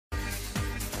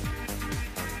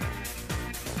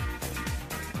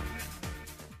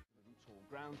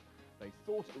They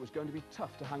thought it was going to be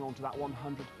tough to hang on to that 100%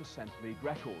 league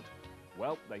record.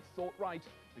 Well, they thought right,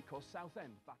 because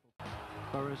Southend battled.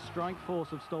 Boro's strike force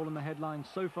have stolen the headlines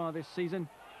so far this season,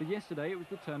 but yesterday it was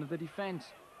the turn of the defence.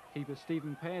 Keeper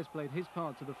Stephen Pears played his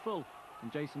part to the full,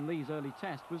 and Jason Lee's early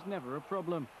test was never a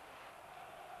problem.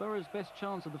 Boro's best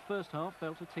chance of the first half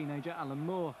fell to teenager Alan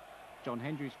Moore. John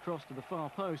Hendry's cross to the far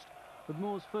post, but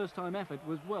Moore's first-time effort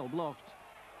was well blocked.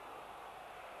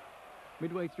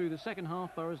 Midway through the second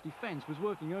half, Boro's defence was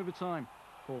working overtime.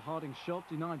 Paul Harding's shot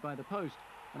denied by the post,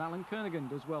 and Alan Kernaghan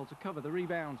does well to cover the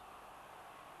rebound.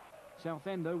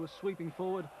 Southend, though, was sweeping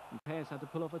forward, and Pears had to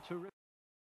pull off a terrific...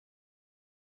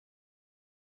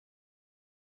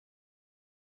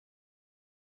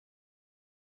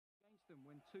 against them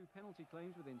when two penalty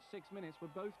claims within 6 minutes were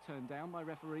both turned down by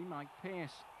referee Mike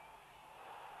Pearce.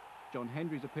 John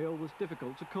Hendry's appeal was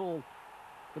difficult to call,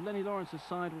 but Lenny Lawrence's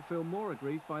side will feel more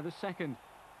aggrieved by the second.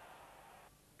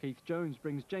 Keith Jones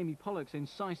brings Jamie Pollock's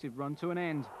incisive run to an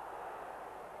end.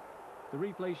 The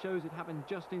replay shows it happened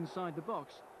just inside the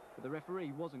box, but the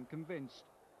referee wasn't convinced.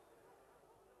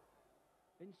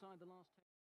 Inside the last...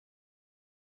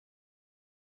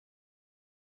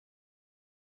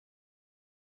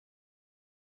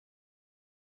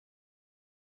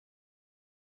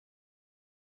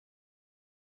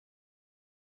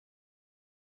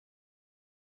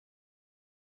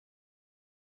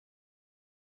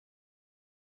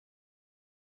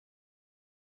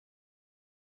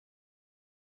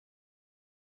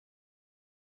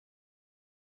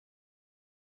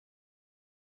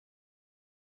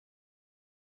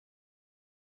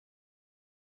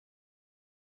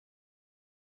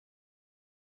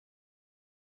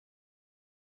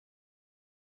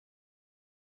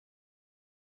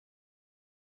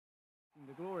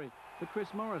 the glory, but Chris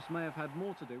Morris may have had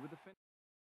more to do with the finish.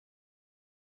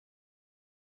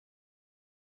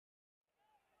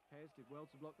 Pears did well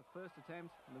to block the first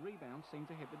attempt, and the rebound seemed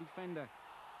to hit the defender.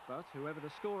 But whoever the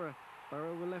scorer,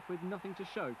 Boro were left with nothing to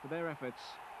show for their efforts.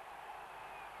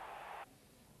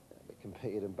 We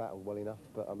competed and battled well enough,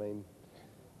 but I mean,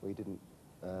 we didn't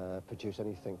produce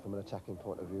anything from an attacking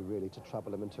point of view really to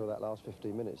trouble them until that last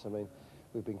 15 minutes. I mean,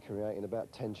 we've been creating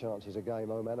about 10 chances a game,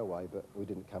 home and away, but we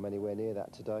didn't come anywhere near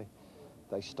that today.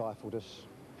 They stifled us.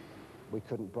 We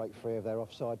couldn't break free of their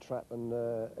offside trap, and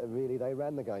really they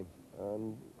ran the game.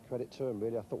 And credit to them,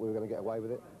 really. I thought we were going to get away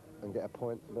with it and get a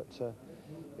point, but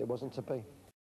it wasn't to be.